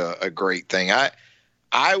such a great thing.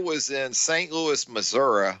 I was in St. Louis,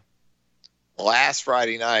 Missouri last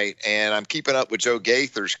Friday night, and I'm keeping up with Joe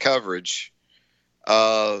Gaither's coverage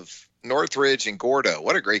of Northridge and Gordo.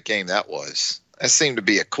 What a great game that was. That seemed to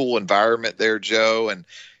be a cool environment there, Joe. And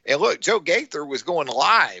look, Joe Gaither was going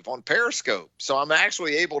live on Periscope, so I'm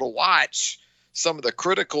actually able to watch some of the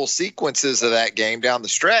critical sequences of that game down the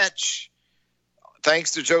stretch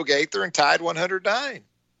thanks to Joe Gaither and Tide 109. It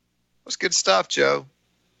was good stuff, Joe.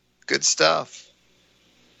 Good stuff.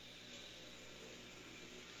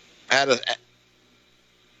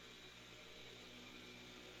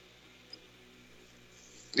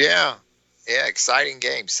 Yeah, exciting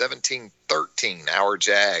game. 17-13, our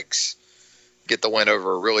Jags get the win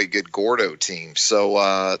over a really good Gordo team. So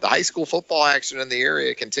the high school football action in the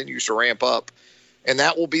area continues to ramp up, and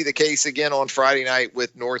that will be the case again on Friday night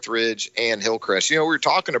with Northridge and Hillcrest. You know, we were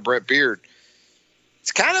talking to Brent Beard.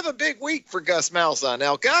 It's kind of a big week for Gus Malzahn.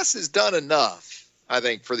 Now, Gus has done enough, I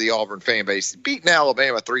think, for the Auburn fan base. Beaten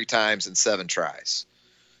Alabama 3 times in 7 tries.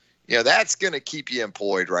 You know, that's going to keep you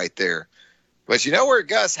employed right there. But you know where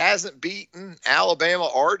Gus hasn't beaten Alabama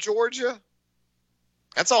or Georgia?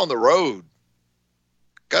 That's on the road.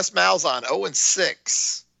 Gus Malzahn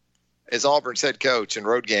 0-6 as Auburn's head coach in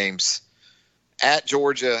road games at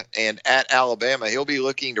Georgia and at Alabama. He'll be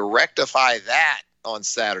looking to rectify that on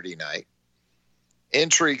Saturday night.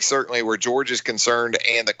 Intrigue certainly where Georgia's concerned,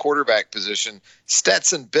 and the quarterback position.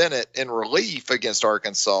 Stetson Bennett in relief against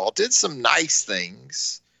Arkansas did some nice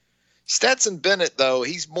things. Stetson Bennett, though,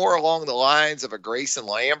 he's more along the lines of a Grayson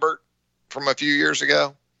Lambert from a few years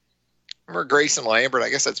ago. Remember Grayson Lambert? I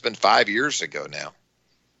guess that's been 5 years ago now.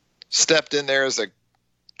 Stepped in there as a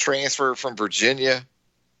transfer from Virginia.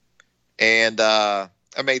 And I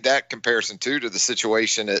made that comparison, too, to the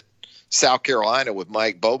situation at South Carolina with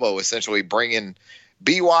Mike Bobo essentially bringing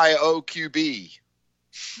BYOQB.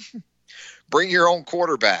 Bring your own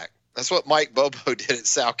quarterback. That's what Mike Bobo did at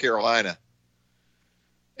South Carolina.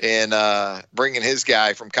 And bringing his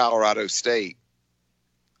guy from Colorado State.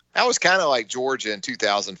 That was kind of like Georgia in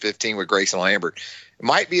 2015 with Grayson Lambert. It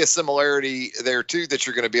might be a similarity there, too, that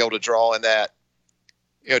you're going to be able to draw in that.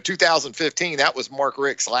 2015, that was Mark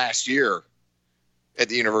Richt's last year at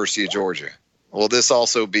the University of Georgia. Will this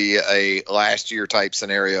also be a last year type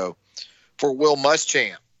scenario for Will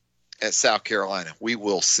Muschamp at South Carolina? We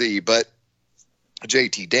will see. But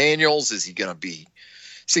JT Daniels, is he going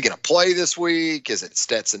to play this week? Is it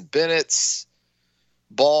Stetson Bennett's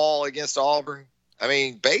ball against Auburn? I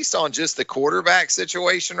mean, based on just the quarterback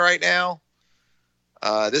situation right now,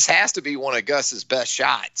 this has to be one of Gus's best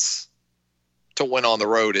shots to win on the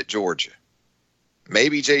road at Georgia.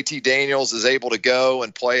 Maybe JT Daniels is able to go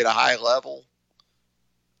and play at a high level.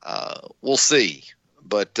 We'll see.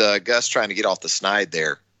 But Gus trying to get off the snide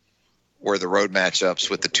there where the road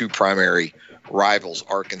matchups with the two primary rivals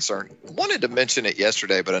are concerned. Wanted to mention it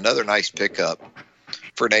yesterday, but another nice pickup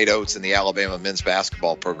for Nate Oates in the Alabama men's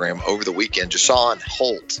basketball program over the weekend. Jashawn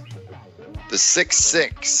Holt, the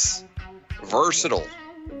 6'6", versatile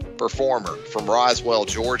performer from Roswell,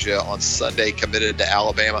 Georgia, on Sunday committed to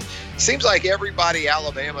Alabama. Seems like everybody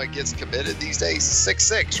Alabama gets committed these days is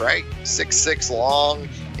 6'6", right? 6'6", long,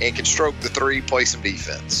 and can stroke the three, play some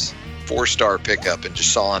defense. 4-star pickup in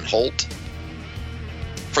Jashawn Holt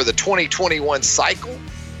for the 2021 cycle.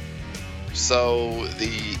 So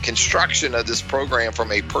the construction of this program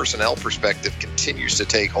from a personnel perspective continues to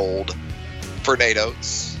take hold for Nate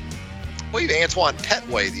Oates. We have Antoine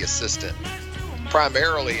Petway, the assistant,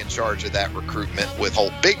 primarily in charge of that recruitment with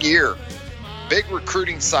Holt. Big year, big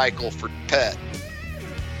recruiting cycle for Pet.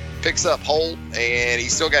 Picks up Holt, and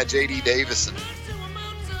he's still got J.D. Davison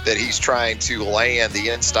that he's trying to land, the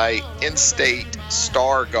in-state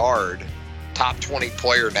star guard, top 20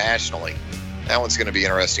 player nationally. That one's going to be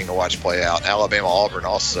interesting to watch play out. Alabama-Auburn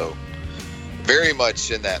also very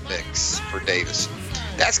much in that mix for Davison.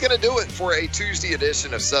 That's going to do it for a Tuesday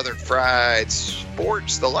edition of Southern Fried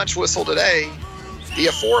Sports. The lunch whistle today, the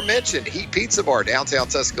aforementioned Heat Pizza Bar, downtown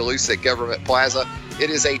Tuscaloosa at Government Plaza. It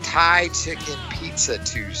is a Thai chicken pizza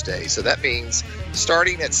Tuesday. So that means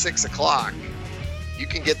starting at 6 o'clock, you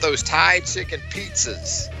can get those Thai chicken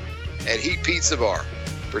pizzas at Heat Pizza Bar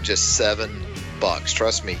for just $7.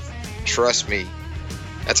 Trust me.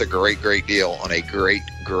 That's a great, great deal on a great,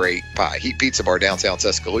 great pie. Heat Pizza Bar, downtown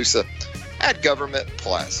Tuscaloosa at Government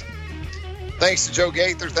Plaza. Thanks to Joe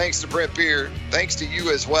Gaither. Thanks to Brent Beard. Thanks to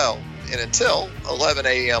you as well. And until 11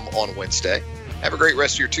 a.m. on Wednesday, have a great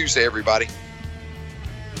rest of your Tuesday, everybody.